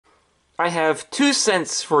I have 2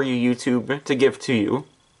 cents for you, YouTube, to give to you.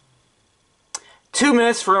 2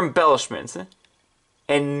 minutes for embellishments.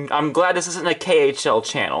 And I'm glad this isn't a KHL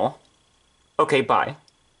channel. Okay, bye.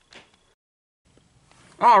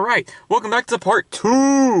 Alright, welcome back to part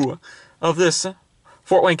 2 of this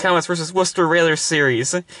Fort Wayne Komets vs. Worcester Railers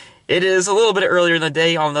series. It is a little bit earlier in the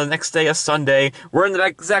day, on the next day of Sunday. We're in the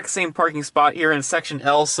exact same parking spot here in Section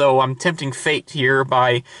L, so I'm tempting fate here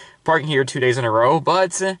by parking here 2 days in a row.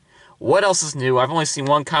 But what else is new? I've only seen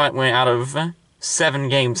one Komet win out of 7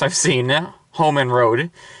 games I've seen, home and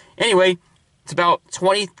road. Anyway, it's about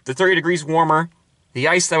 20 to 30 degrees warmer. The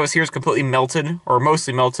ice that was here is completely melted, or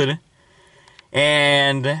mostly melted.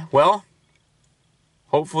 And, well,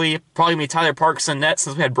 hopefully, probably going to be Tyler Parks in net,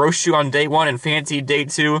 since we had Brochu on day 1 and Fanti day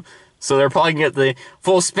 2. So they're probably going to get the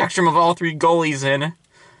full spectrum of all 3 goalies in.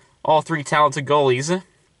 All 3 talented goalies.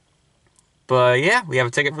 But yeah, we have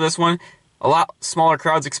a ticket for this one. A lot smaller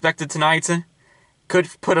crowds expected tonight. Could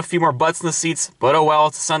put a few more butts in the seats, but oh well,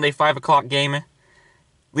 it's a Sunday 5 o'clock game. At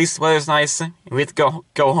least the weather's nice, and we have to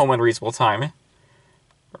go home in a reasonable time.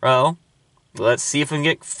 Well, let's see if we can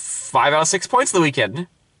get 5 out of 6 points the weekend.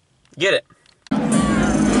 Get it. And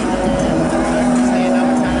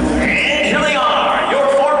here they are, your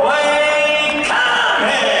Fort Wayne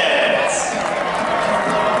Komets!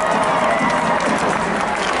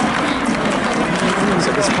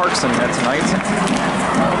 So this Parks in net tonight.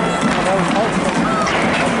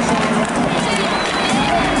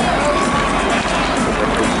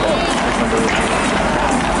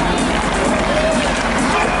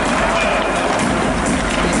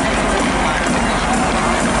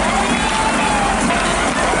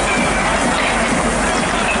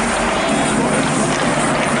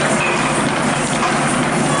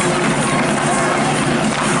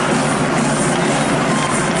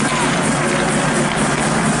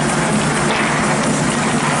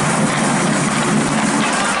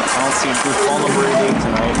 Goofball number 88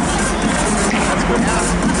 tonight. That's good.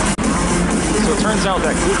 So it turns out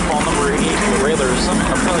that goofball number 88 for the Railers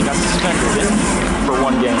apparently got suspended for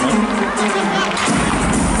 1 game.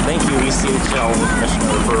 Thank you, ECHL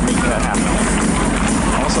Commissioner, for making that happen.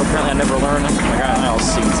 Also, apparently I never learned I got an aisle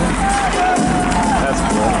seat. That's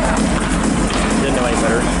cool. Didn't know any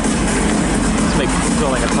better. This makes me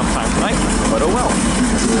feel like a tough time tonight, but oh well.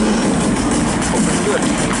 Hope it's good.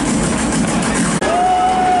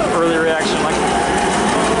 Early reaction, like,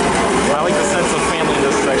 well, I like the sense of family in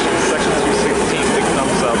this section. Section 216, big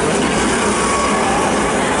thumbs up.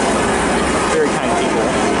 Very kind people.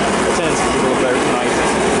 Attendance could be a little better tonight,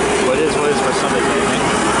 but it is what it is for Sunday gaming.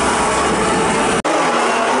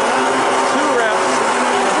 2 reps.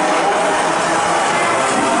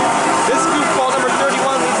 This goofball number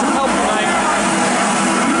 31 needs some help tonight.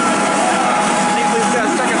 Thankfully, he's got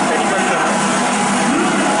a second training right there.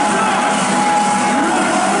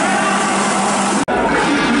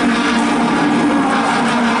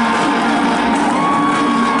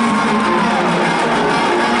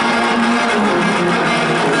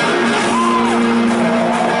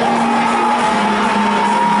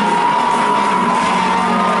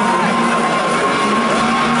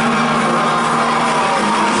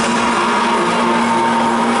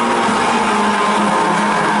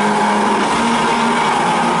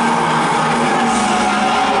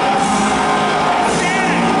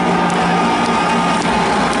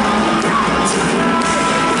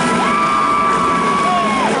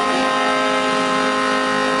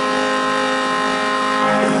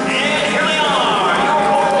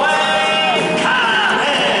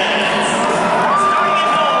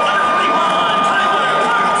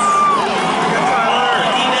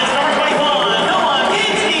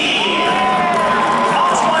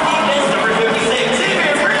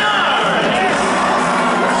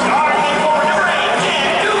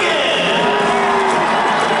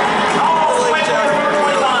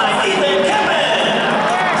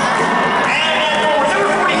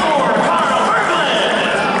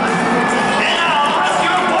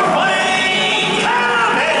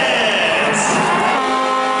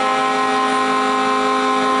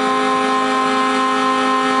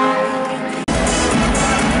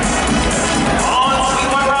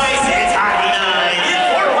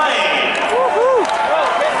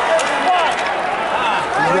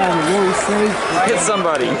 Hit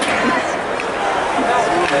somebody.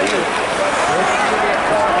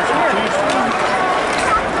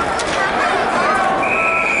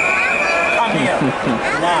 Come here.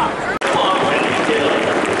 Now.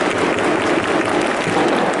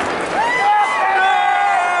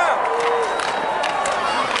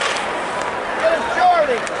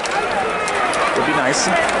 Would be nice.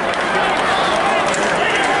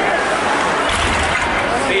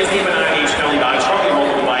 Please keep an eye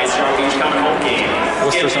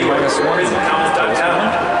Worcester some -1.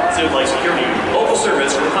 Civic Life Security, local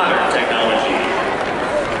service with modern technology.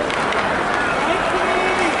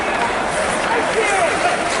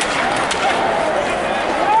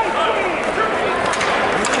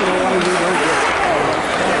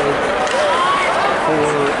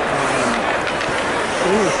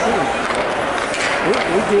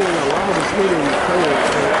 We're getting a lot of good in the cold.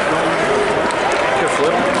 Good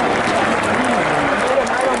flip.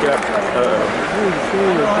 Yep.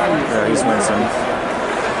 Yeah, he's missing.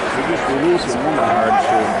 We just released it. Hard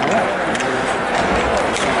shoot.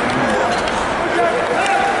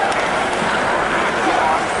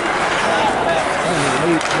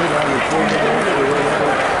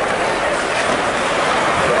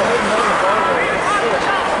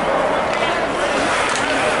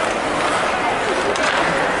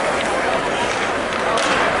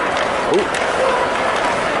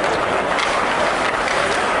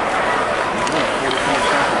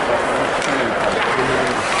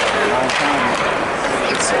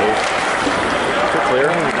 Good save. Good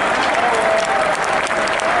clear.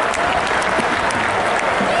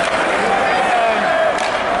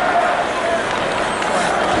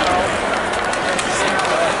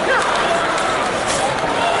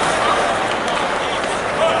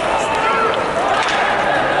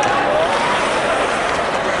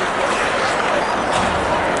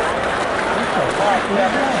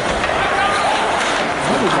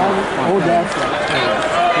 Oh, that's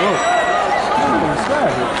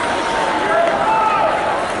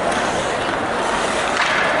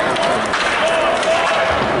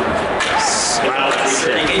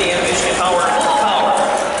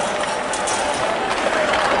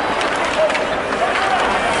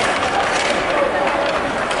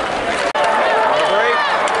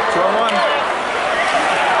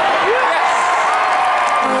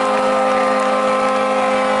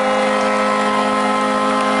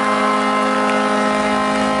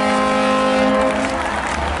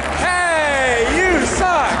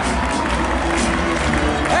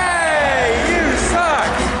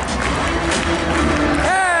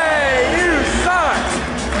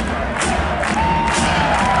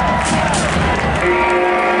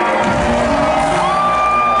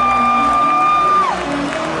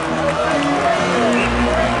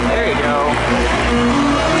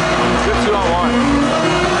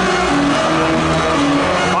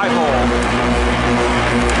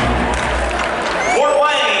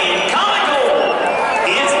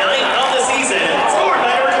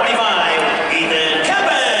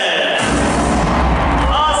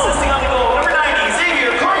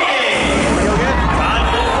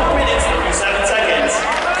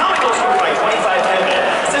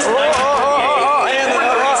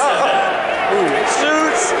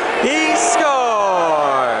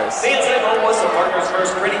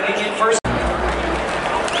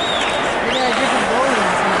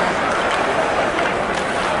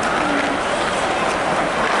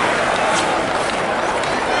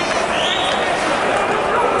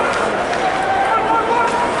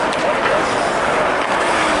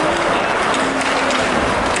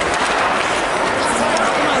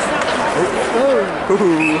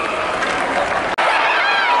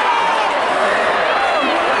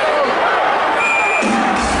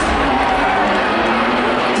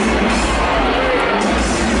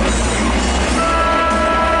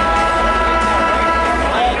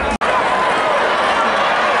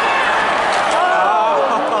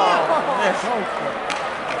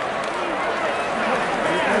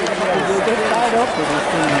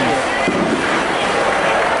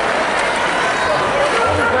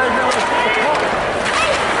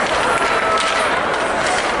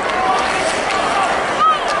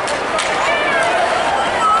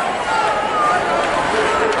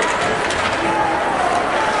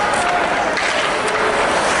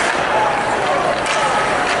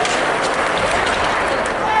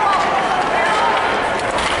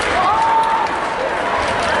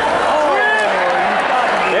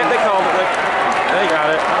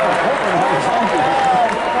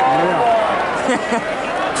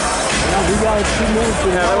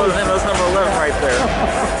Yeah, that was number 11 right there.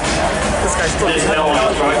 This guy's still This medal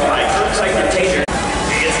was brought by Curbside Container.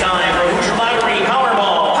 It's time for Hoosier Lottery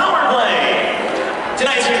Powerball Power Play.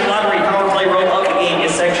 Tonight's Hoosier Lottery Power Play row of the game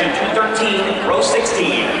is section 213, row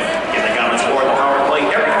 16. If the comments for the power play,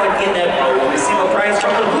 everyone in that row will receive a prize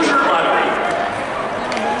from the Hoosier Lottery.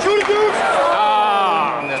 Shoot it, dude!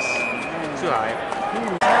 Ah, miss. Too high.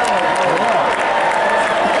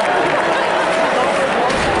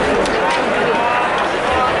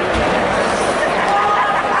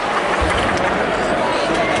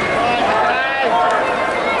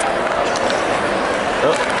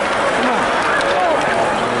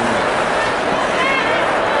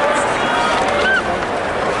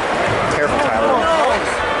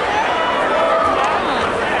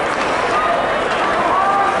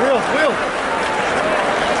 Will.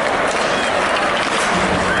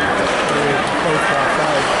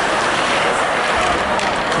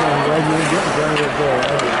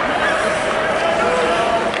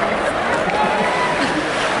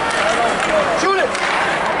 Shoot it!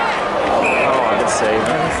 Oh, good save.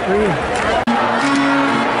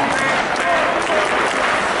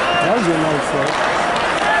 That was a nice shot.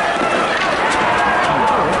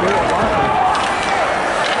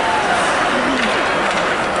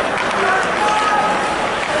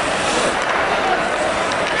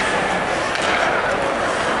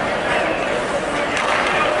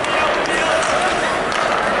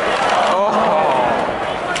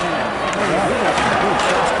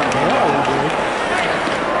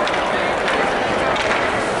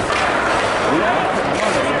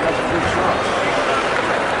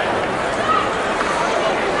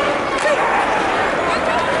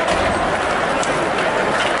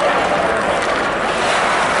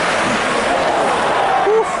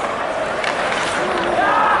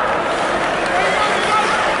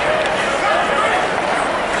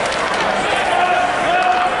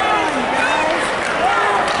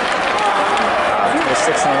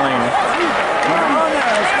 Six in the lane.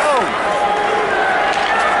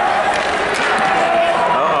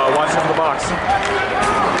 Uh-oh, watch out for the box.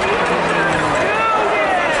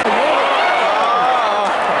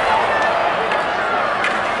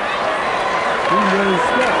 He's really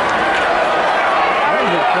stuck. That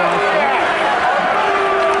was a cross shot.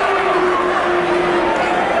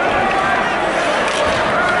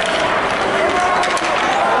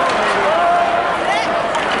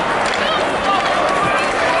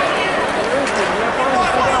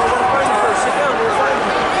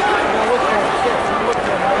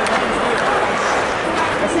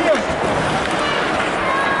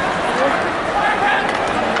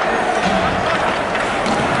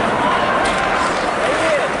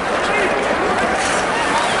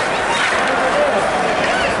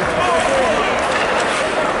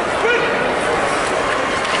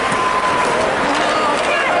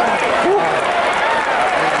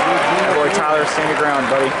 Stand your ground,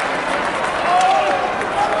 buddy.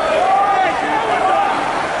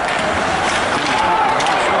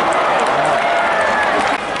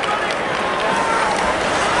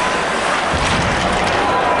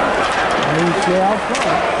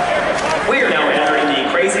 We are now entering the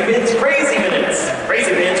Crazy Bins Crazy Minutes.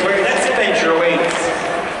 Crazy Bins, where your next adventure awaits.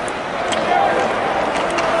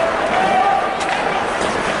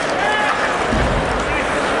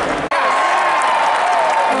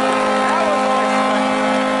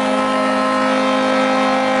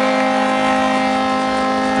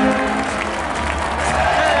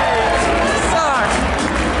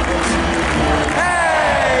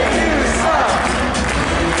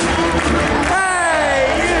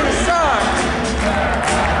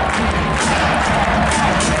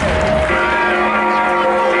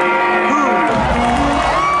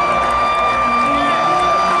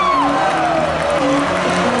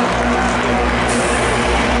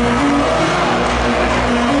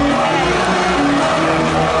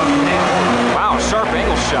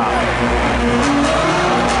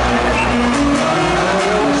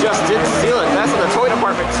 Just didn't seal it. That's in the toy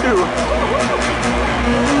department too.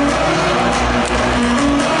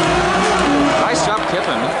 Nice job,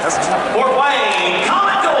 Kiffin. That's Fort Wayne,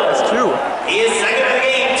 Comet goal. That's two. He is second of the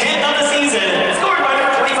game, 10th of the season. Scored by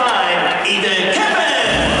number 25, Ethan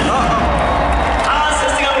Kiffin.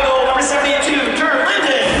 Assisting on the goal, number 72, Turner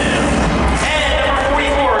Linden. And number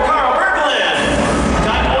 44, Carl Berglund.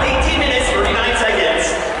 Time goal 18 minutes, 39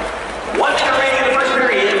 seconds. 1 minute remaining in the first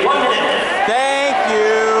period, 1 minute. Thank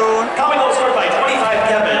you. Comet goal scored by 25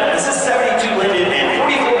 Kevin. This is 72 Linden and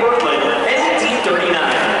 44 Berglund. And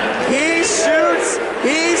 18:39. He shoots.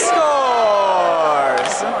 He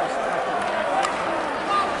scores.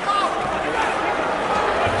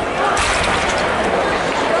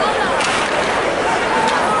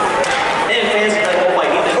 And fans play goal by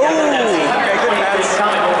Ethan Kevin. That's the 125th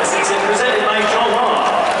Comet goal of the season, presented by John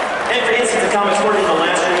Law. And for instance, the Comet scored in the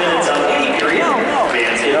last 3 minutes of any period.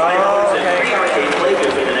 Fans get $5 and free arcade play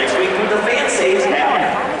goods for the next week with the fan saves app.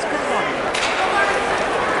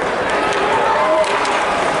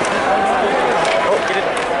 Oh, get it.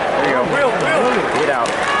 There you go. Get out.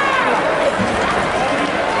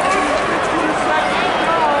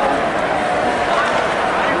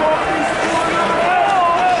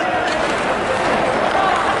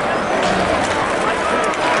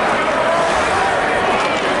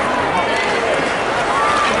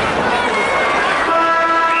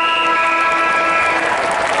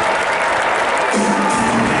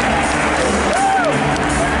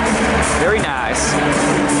 Very nice.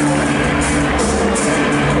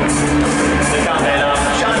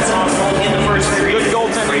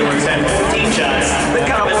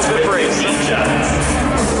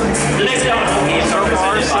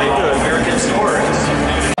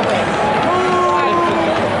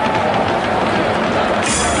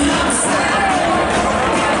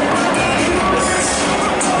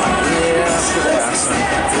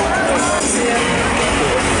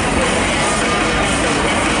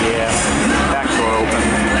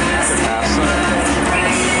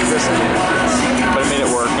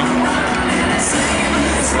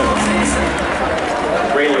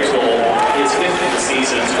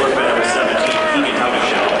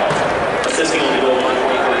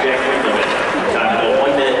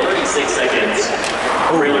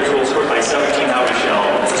 by 17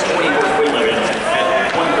 FPHL. This is 24th weight limit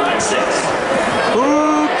at 136.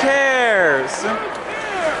 Who cares?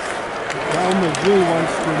 Amesbury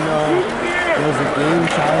wants to know, does the game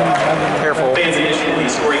time Careful. Fans initially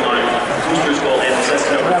scoring on Booster's goal and possessed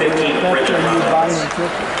number 15, Brendan Robbins.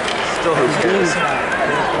 Still who cares?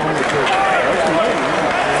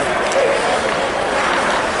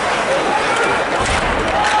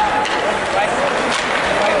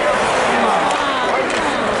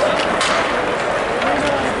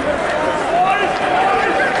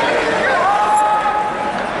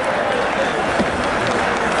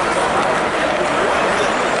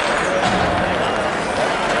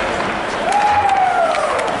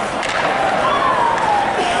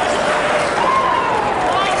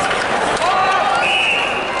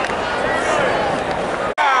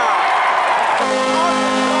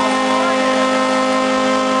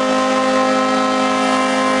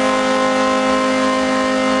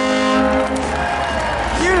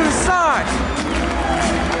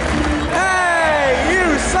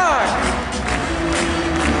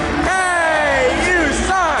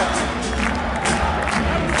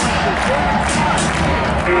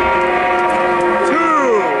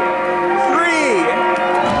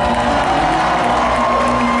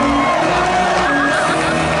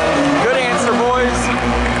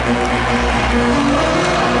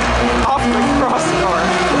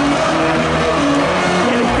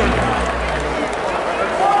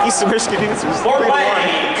 Michigan answers. Scored by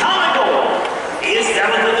common goal. He is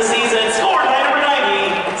 7th of the season, scored by number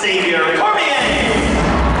 90, Xavier Cormier.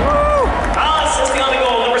 Assisting on the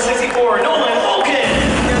goal, number 64, Nolan Vulcan.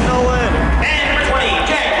 Yeah, Nolan. And number 20,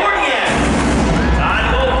 Jack Cormier.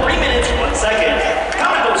 Time goal, 3 minutes, 1 second.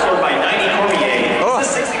 Common goal scored by 90 Cormier. Oh.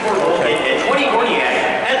 This is 64 Vulcan and 20 Cormier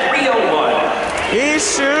at 3:01. He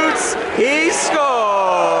shoots, he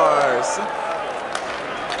scores.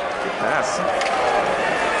 Good pass.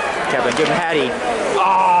 Kevin, give him Hattie.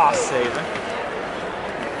 Ah, save it.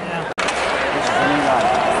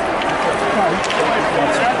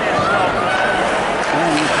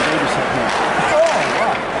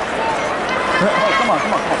 Come on, come on,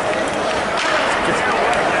 come on.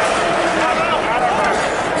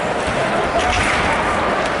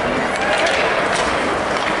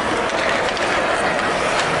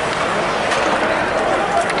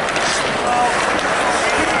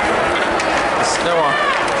 Noah.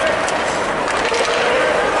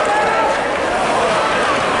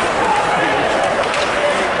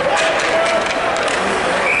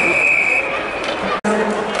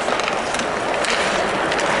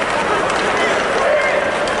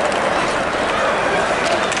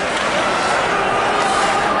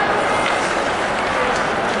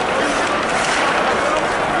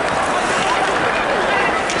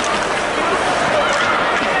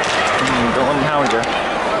 Don't let him hound you.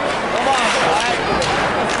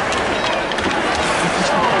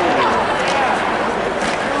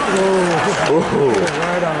 Ooh.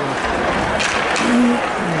 Right on.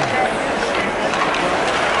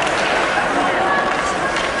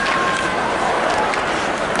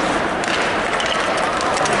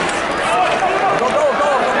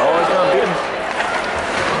 Oh, he's gonna beat him.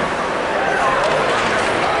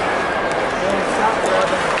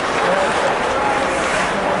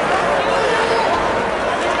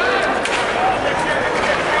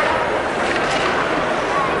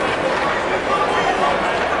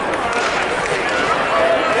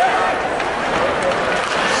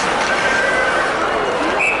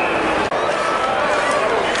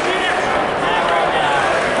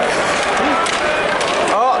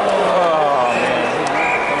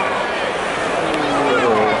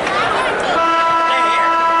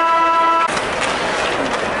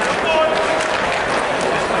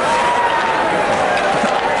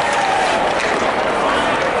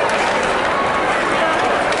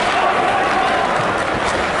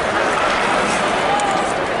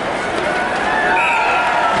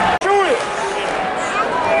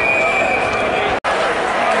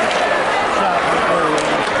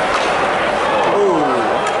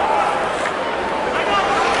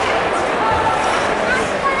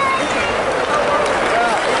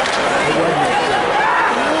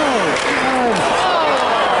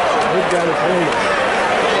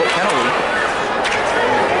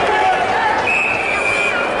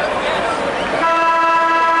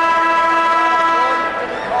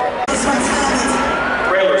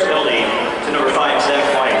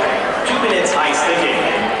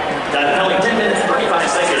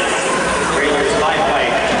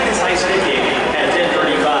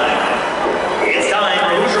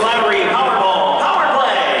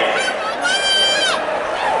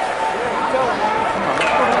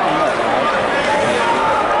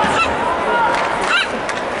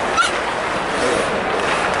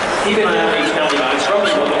 Keep an eye on each penalty box.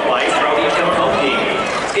 Trophy will apply throughout each home game.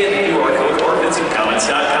 Scan the QR code or visit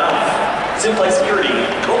Komets.com. Simplex Security,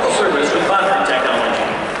 local service with modern technology.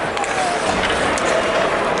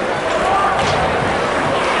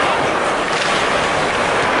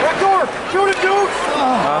 Back door! Shoot it, Dukes!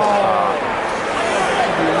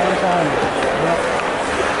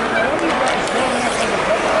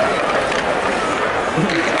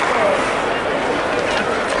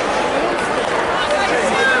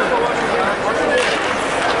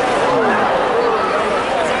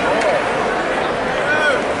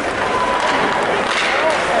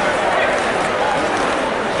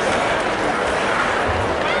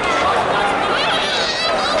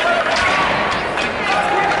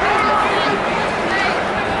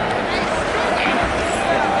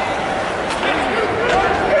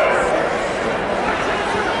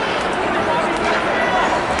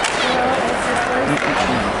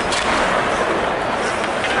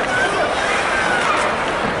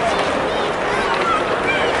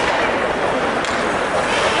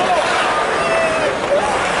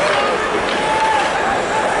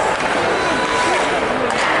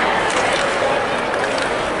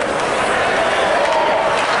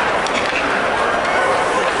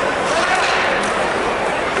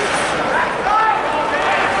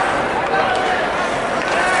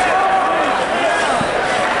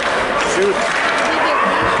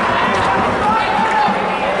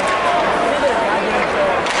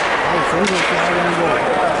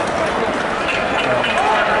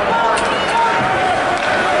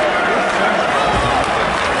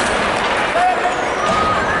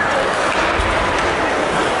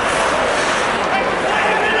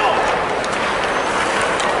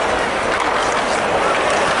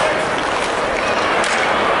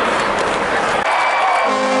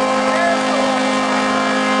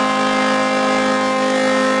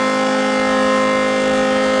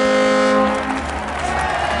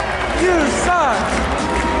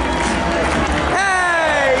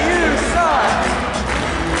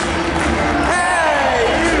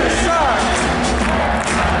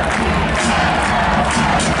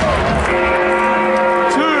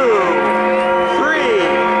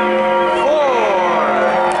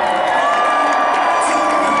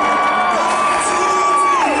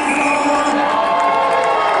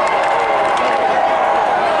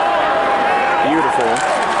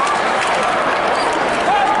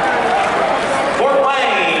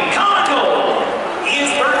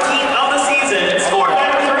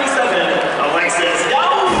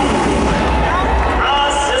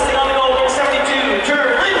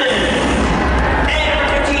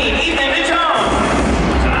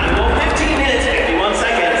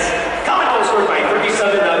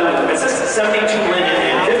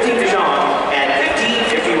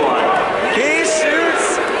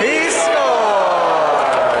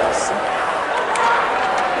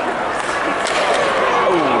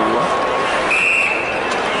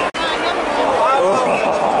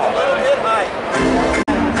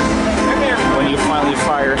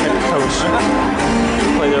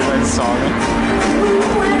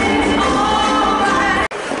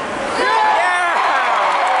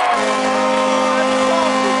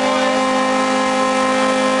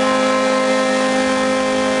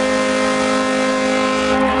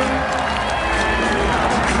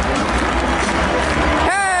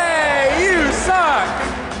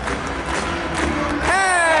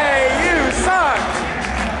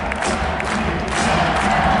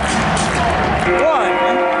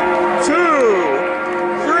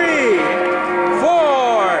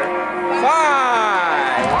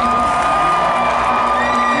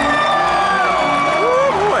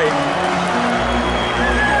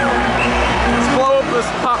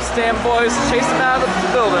 Stand boys, chase them out of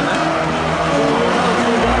the building.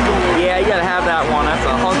 Yeah, you gotta have that one. That's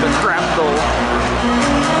a hunk of crap goal.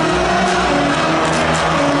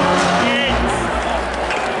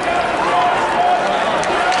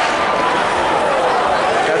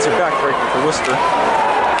 That's your backbreaker for Worcester.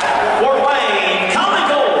 Fort Wayne, common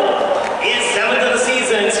goal is 7th of the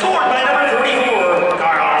season, scored by number 44,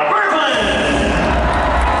 Carl Bergman.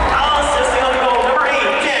 Assisting on the goal, number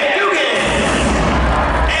 8, Jack Dugan.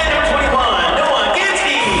 And number 21, Noah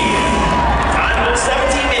Gansky. Time of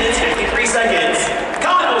 17 minutes, 53 seconds.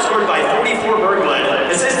 Common goal scored by 44 Bergman,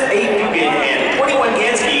 assist 8 Dugan, and 21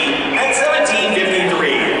 Gansky at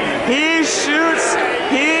 17:53. He shoots,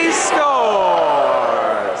 he scores.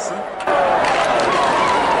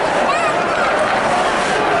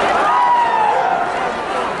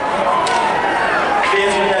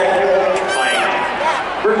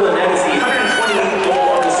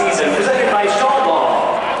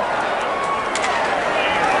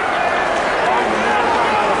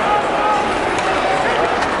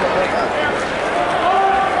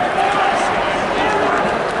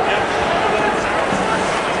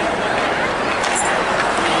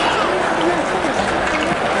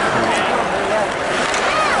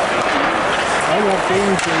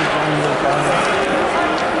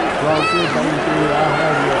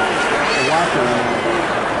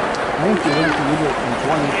 think you have to do it in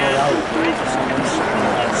 24 hours.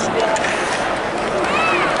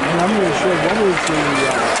 And I'm going to show what is the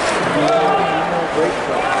great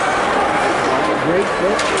foot. Great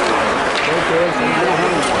foot. Okay, so you don't have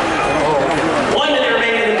it. 1 minute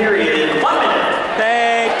remaining in the period. 1 minute.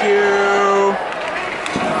 Thank you.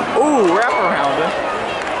 Ooh, wraparound.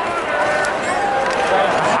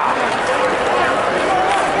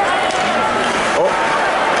 Oh.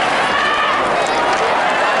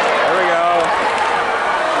 There we go.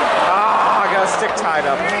 Ah, I got a stick tied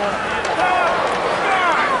up.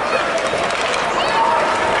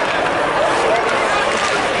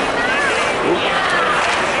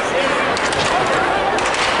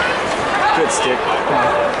 Good stick.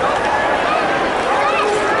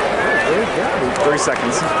 3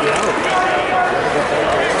 seconds.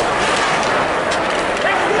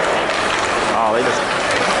 Oh, they just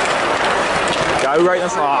got right in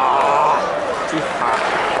this. Ah, too hot.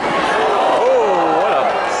 Oh, what a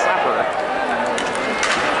slapper.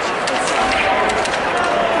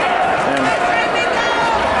 And,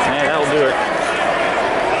 man, that'll do it.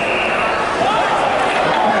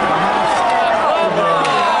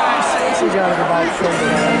 She got it about shoulder.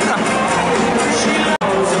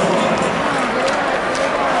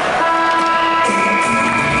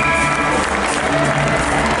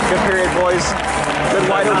 Good period, boys. Good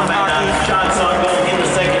wide open hockey. Shots on goal in the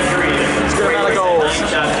second period. It's good amount of goals. 9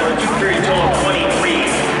 shots for a two-period total of 23.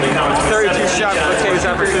 The Komets 32 shots for the K's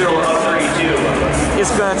after 2.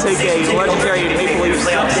 It's going to take a legendary Maple Leafs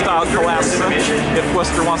style collapse if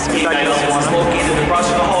Worcester wants to get back in this one. Located across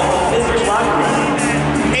the hall from visitors' locker room.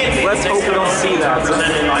 Let's hope we don't see that.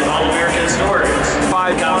 Presented by All-American Stores.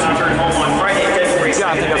 5-1. Komets return home on Friday, February 2nd.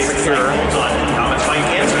 Yeah, I think that's secure. Komets fight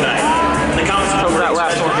cancer night. The Komets Hope that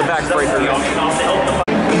last one's the backbreaker.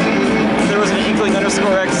 There was an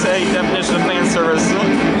Inkling_XA definition of fan service.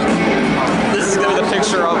 This is going to be the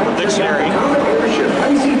picture of the dictionary.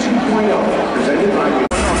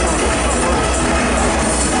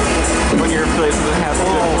 When your place doesn't have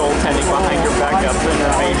good goaltending behind your backups in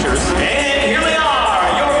their majors. And here they are,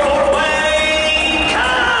 your Fort-Wayne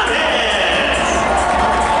Komets.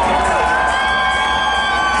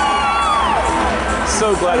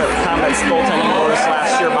 So glad that the Komets goaltending was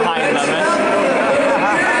last year behind them.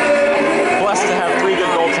 Blessed to have 3 good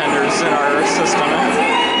goaltenders in our system.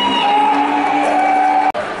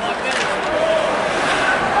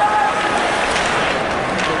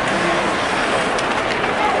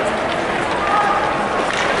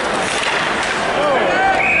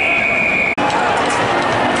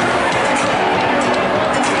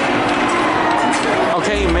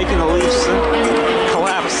 Okay, making the Leafs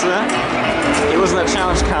collapse. It wasn't a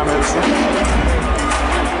challenge, Komets.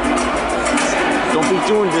 Don't be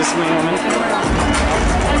doing this, man.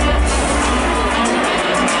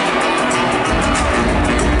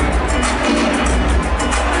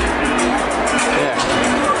 Yeah.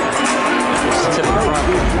 Just tip in front.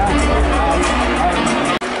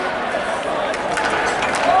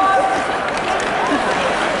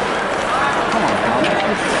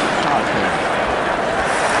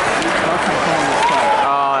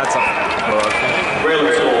 Oh, that's a hook.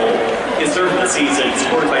 Raylor's goal, his third of the season,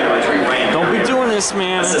 scored by number 3 Rant. Don't be doing this,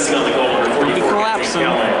 man. Assisting on the goal, number 44 Be collapsing.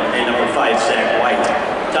 and number 5 Zach White.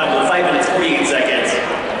 Time to 5 minutes 48 seconds.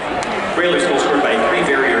 Raylor's goal scored by 3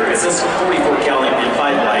 Verrier, assists from 44 Callan and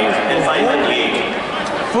 5 White and 5:58.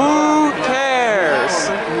 Who cares?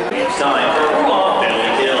 Time for a rule-off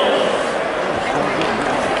penalty kill.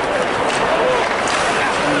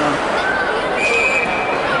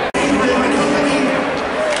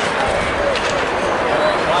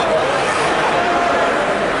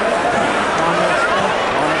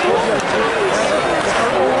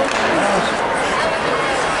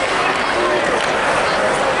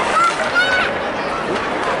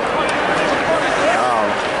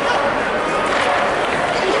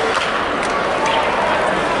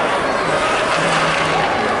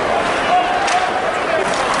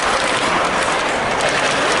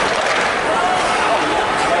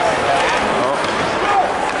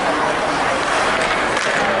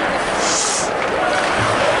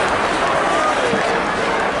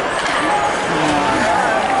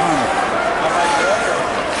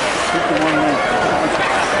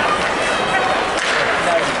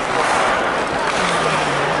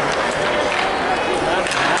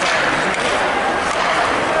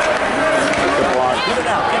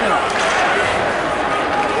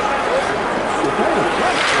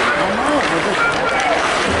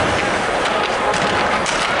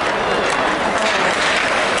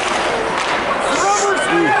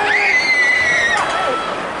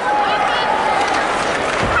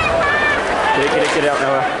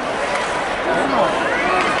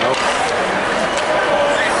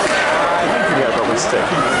 stick.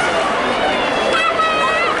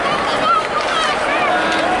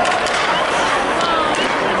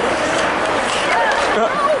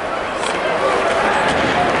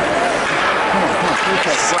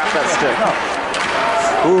 Slap that stick.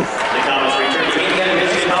 Oof. The Komets return to the game again.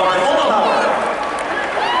 Michigan power and full power.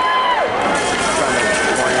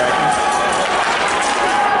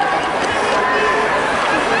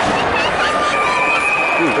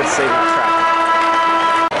 Ooh, good save on track.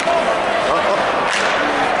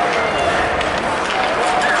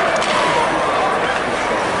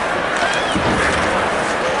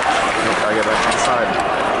 Gotta get back inside.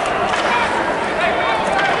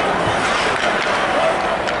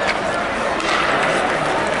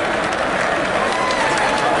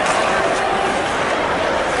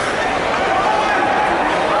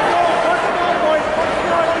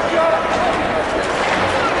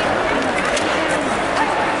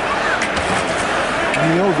 In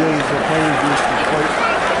the old days, the players used to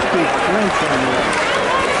speak French on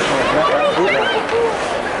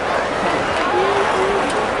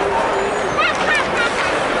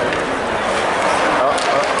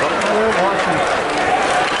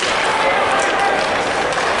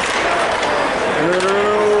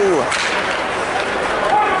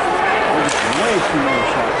way too many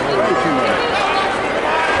shots. Way too many.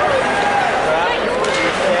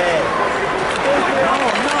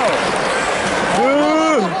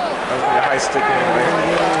 High stick anyway.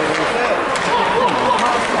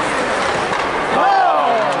 Oh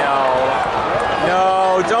no. No,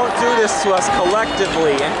 don't do this to us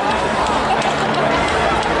collectively.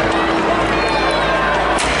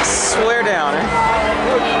 Swear down.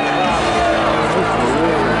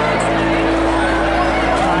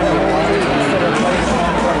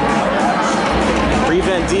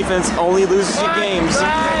 Prevent defense only loses you games.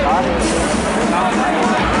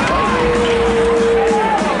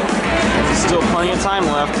 Still plenty of time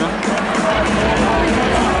left.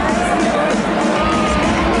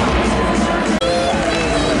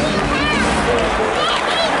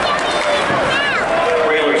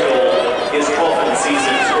 Raylor's goal is 12th in the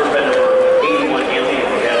season, scored by number 81, Anthony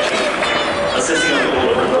Bocacci. Assisting on the goal,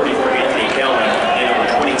 number 34, Anthony Callan, and number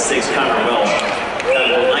 26, Connor Welsh.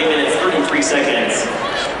 9 minutes, 33 seconds.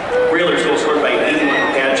 Raylor's goal scored by 81,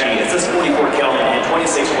 Bocacci. Assist 44, Callan, and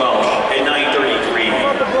 26, Welsh at 9:33.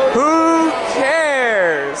 Who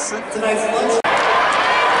cares? Tonight's lunch.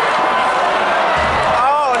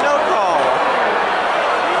 Oh, no call.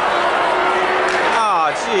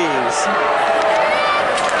 Oh, jeez.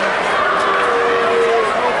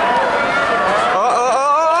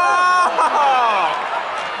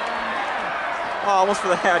 Oh, almost for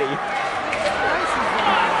the Hattie.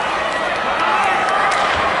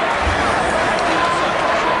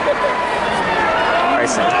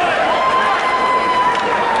 Icing.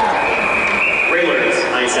 Raylor's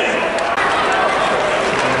icing.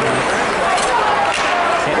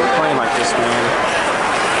 Can't be playing like this, man.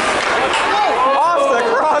 Off the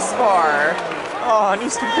crossbar! Oh, and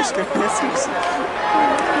Eastern Michigan misses.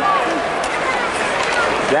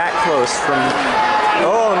 That close from...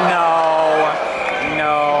 Oh, no.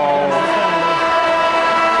 No.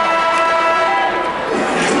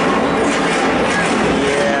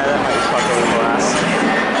 Yeah, that might fuck over the glass.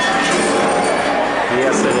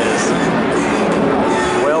 Yes, it is.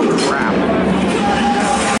 Well, crap.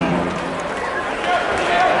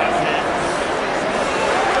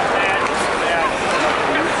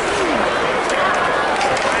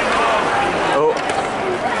 Oh.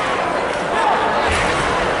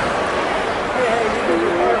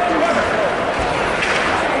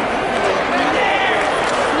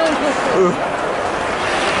 Ooh.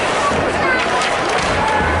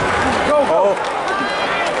 Oh.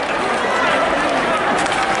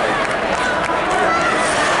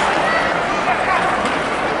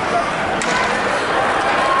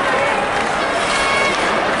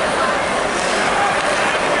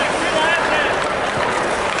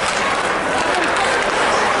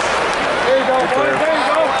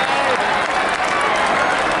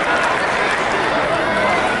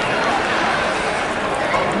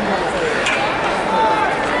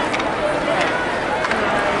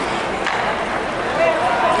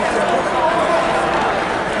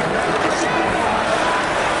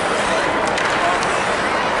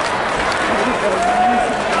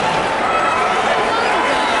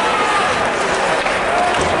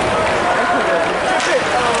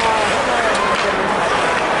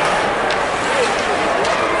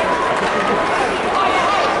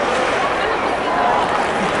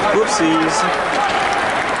 Whoopsies.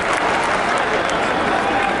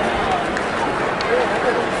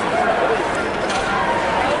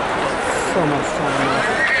 So much time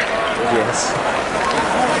left. Yes.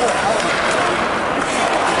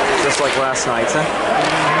 Just like last night, huh?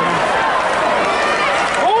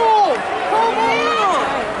 Oh! Come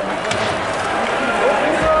on!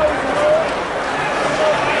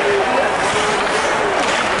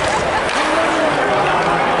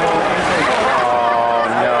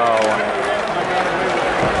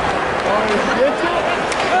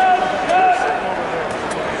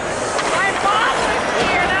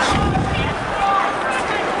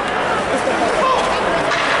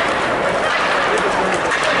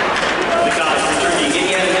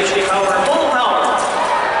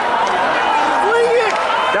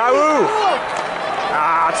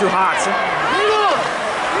 Too hot.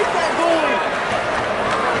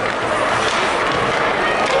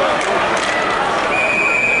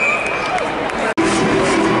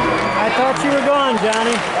 I thought you were gone,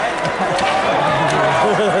 Johnny.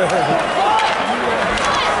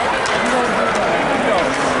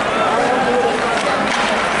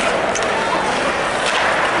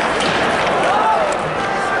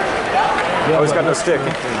 Oh, he's got no stick.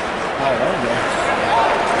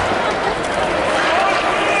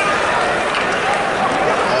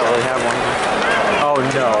 Oh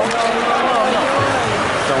no.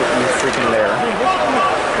 Don't you freaking dare.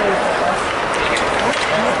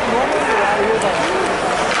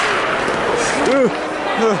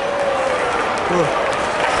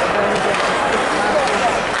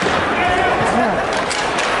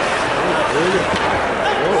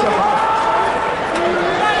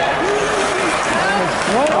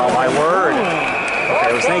 Oh my word.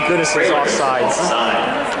 Okay, well, thank goodness it's offsides.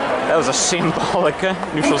 That was a symbolic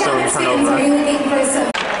neutral zone turnover.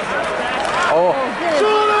 Oh.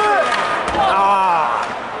 Ah.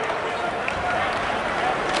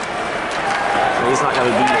 He's not going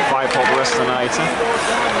to be 5-hole the rest of the night.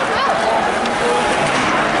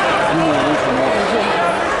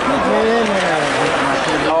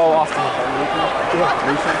 Oh, off the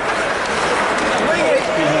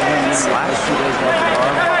slash.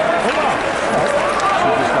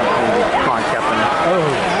 Come on, Captain. Oh,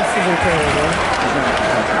 that's a good play, man.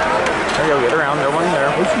 There you go, get around, no one there.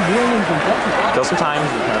 What's he doing in Kentucky? Kill some time.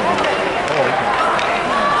 Oh, okay.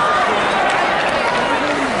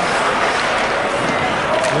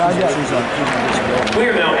 We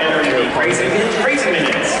are now entering the Crazy Minutes.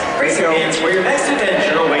 Crazy Minutes, where your next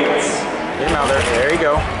adventure awaits. Get him out there. There you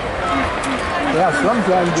go. Yeah,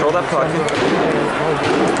 sometimes. Control that puck.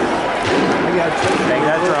 Bang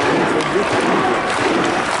that drum.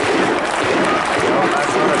 Oh,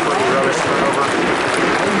 that's another pretty rubbish turnover.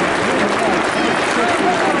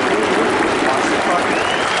 Watch the puck.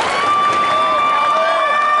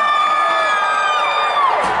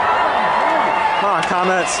 Come on,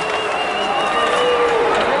 Komets.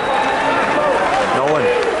 Nolan.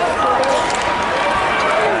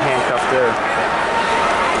 Handcuffed there.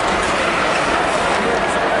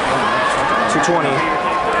 220.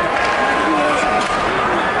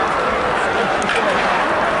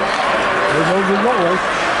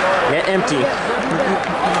 Net empty.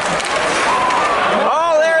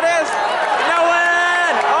 Oh, there it is!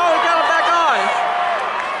 Nolan! Oh, he got it back on!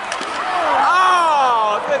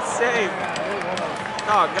 Oh, good save.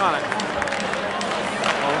 Doggone it.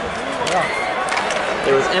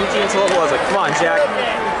 It was empty until it wasn't. Come on, Jack.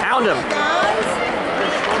 Hound him.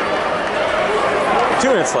 2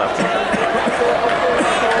 minutes left.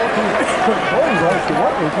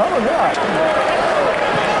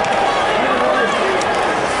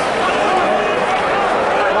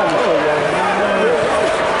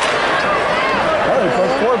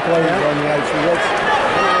 Four players on the ice.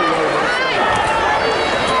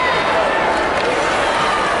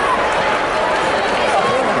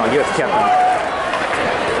 Come on, give it to Kevin.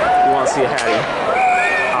 You want to see a Hattie.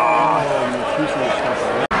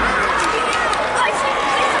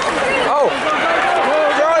 Oh!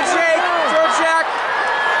 Throw it, Jake! Throw it, Jack!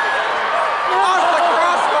 Off the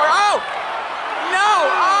crossbar! Oh! No!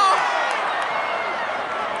 Oh!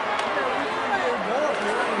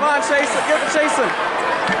 Come on, Chasen. Give it to Chasen.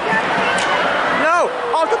 No!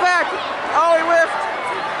 Off the back! Oh, he whiffed!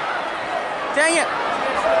 Dang it!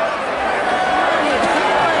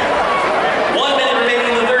 1 minute remaining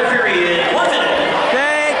in the third period. 1 minute.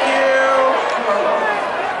 Thank you!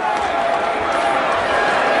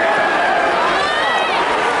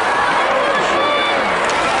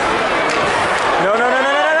 No, no, no,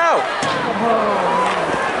 no, no, no, no!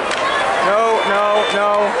 No, no, no.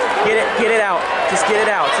 Get it out. Just get it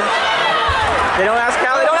out. They don't ask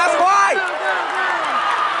how, they don't ask why!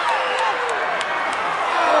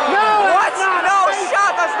 No! What? No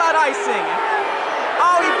shot, that's not icing!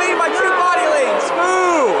 Oh, he beat my 2 body lanes!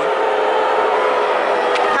 Boo!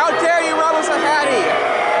 How dare you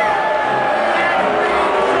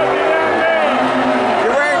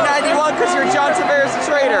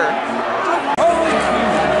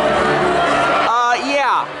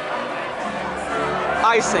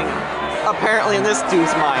icing, apparently in this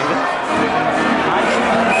dude's mind.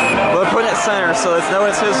 But putting it center, so it's no,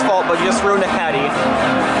 it's his fault, but he just ruined a caddy.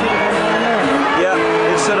 Yep,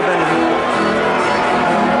 it should have been.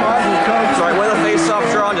 So I win the face-off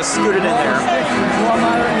draw and just scoot it in there.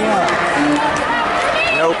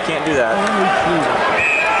 Nope, can't do that.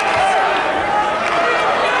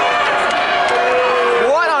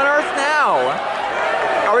 What on earth now?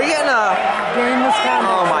 Are we getting a...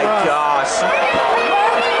 Oh my gosh.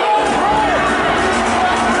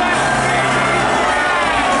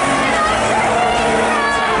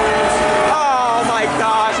 Oh my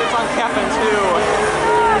gosh, it's on Kevin too.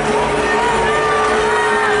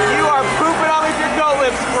 You are pooping on with your goat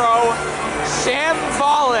lips, bro.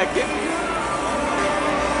 Shambolic.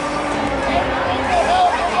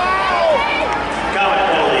 Comet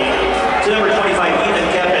penalty to number 25, Ethan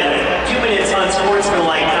Kevin. 2 minutes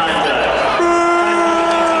unsportsmanlike conduct.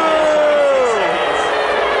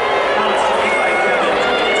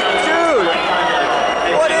 Dude,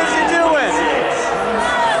 what is he doing?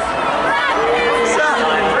 Suck.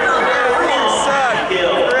 You suck.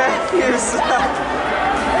 You suck.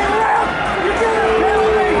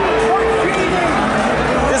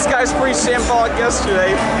 This guy's pretty shambolic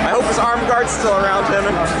yesterday. I hope his arm guard's still around him.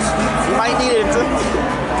 He might need it.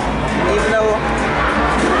 Even though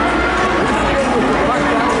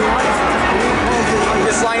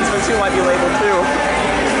this linesman too might be labeled too.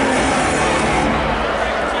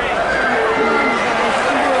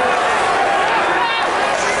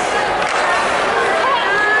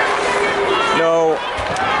 No.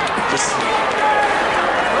 Just...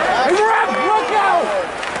 Look out!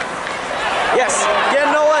 Yes! Get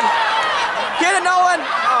it, Nolan! Get it, Nolan!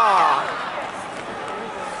 Ah.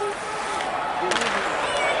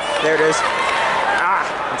 There it is. Ah!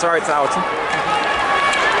 It's alright, it's out.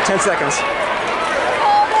 10 seconds.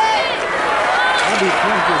 I'll be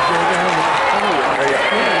tempted to go down There you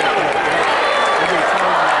go.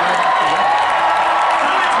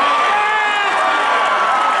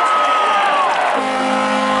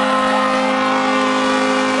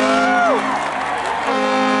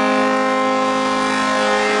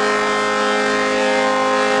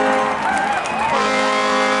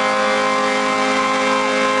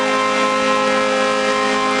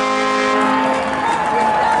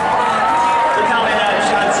 The Comet had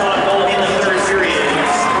shots on goal in the third period.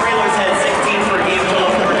 The Railers had 16 for a game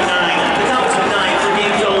total of 49. The Comets with 9 for a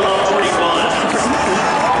game total of 41.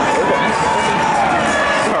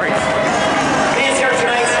 Sorry. Fans here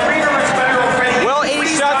tonight's Three Rivers Federal Friendly. Well, 8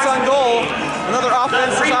 shots on goal. Another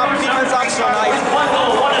offense, defense option night. One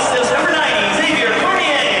goal, one assist, number 90, Xavier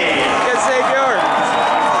Cormier. Good Xavier.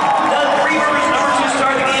 The Three Rivers number 2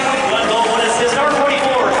 start the game with one goal, one assist, number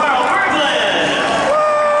 44, Carl Berglund.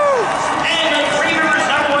 And the Three Rivers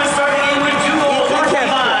number 1 start the game with 2 goals, number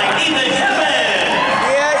 25, Ethan Kevin.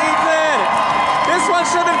 Yeah, Ethan. This one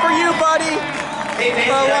should have been for you, buddy. The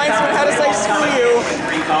linesman had to say screw you.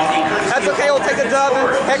 That's okay, we'll take a dub.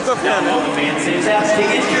 Heck with him.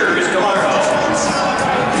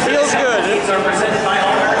 Feels good. Are presented by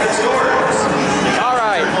All American Stores. All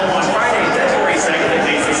right. On Friday, February 2nd, at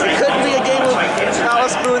Macy's. It couldn't be a game without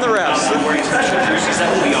us booing the refs.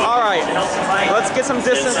 All right. Let's get some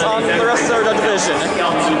distance on the rest of our division.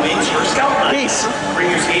 Peace.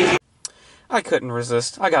 I couldn't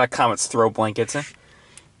resist. I got a Komets throw blanket.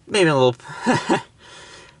 Maybe a little...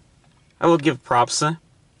 I will give props.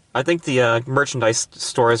 I think the merchandise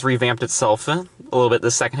store has revamped itself a little bit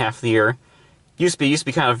the second half of the year. Used to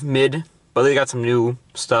be kind of mid, but they got some new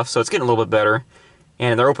stuff, so it's getting a little bit better.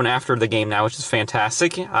 And they're open after the game now, which is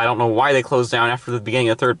fantastic. I don't know why they closed down after the beginning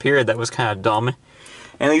of the third period. That was kind of dumb. And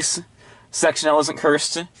at least Section L isn't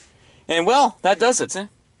cursed. And well, that does it. It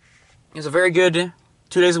was a very good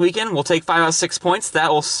 2 days a weekend. We'll take 5 out of 6 points.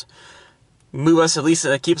 That will move us, at least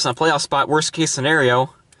keep us in a playoff spot, worst case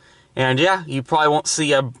scenario. And yeah, you probably won't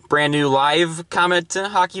see a brand new live Comet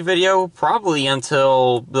hockey video probably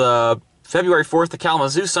until the February 4th, the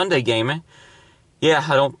Kalamazoo Sunday game. Yeah,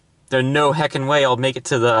 there's no heckin' way I'll make it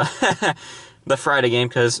to the the Friday game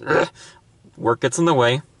because work gets in the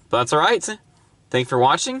way. But that's alright. Thanks for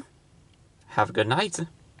watching. Have a good night.